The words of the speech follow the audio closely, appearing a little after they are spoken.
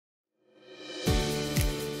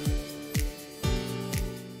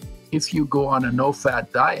if you go on a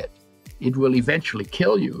no-fat diet, it will eventually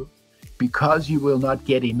kill you because you will not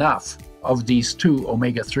get enough of these two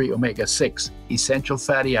omega-3, omega-6 essential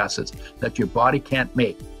fatty acids that your body can't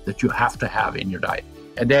make, that you have to have in your diet.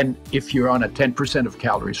 And then if you're on a 10% of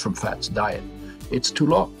calories from fats diet, it's too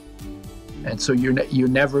low. And so you're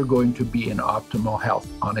never going to be in optimal health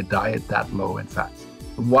on a diet that low in fats.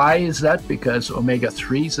 Why is that? Because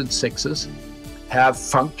omega-3s and 6s have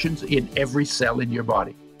functions in every cell in your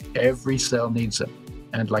body. Every cell needs them.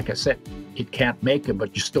 And like I said, it can't make them,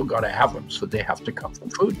 but you still got to have them. So they have to come from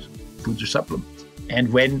foods or supplements.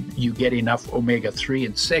 And when you get enough omega-3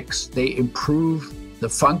 and 6, they improve the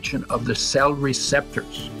function of the cell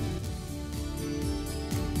receptors.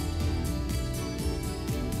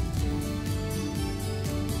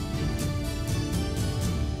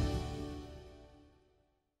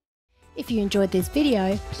 If you enjoyed this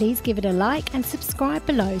video, please give it a like and subscribe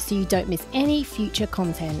below so you don't miss any future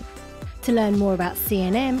content. To learn more about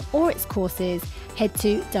CNM or its courses, head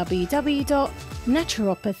to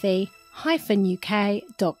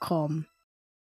www.naturopathy-uk.com.